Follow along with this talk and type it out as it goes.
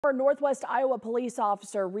A Northwest Iowa police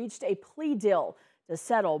officer reached a plea deal to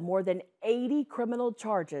settle more than 80 criminal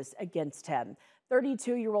charges against him.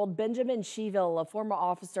 32-year-old Benjamin Sheville, a former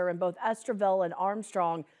officer in both Esterville and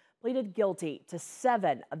Armstrong, pleaded guilty to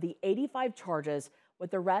 7 of the 85 charges, with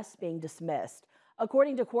the rest being dismissed.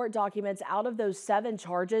 According to court documents, out of those 7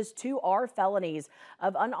 charges, 2 are felonies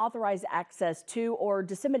of unauthorized access to or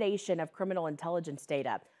dissemination of criminal intelligence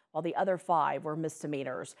data, while the other 5 were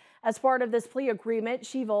misdemeanors. As part of this plea agreement,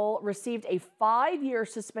 Sheville received a 5-year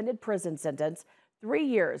suspended prison sentence, 3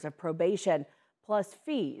 years of probation, plus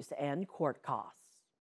fees and court costs.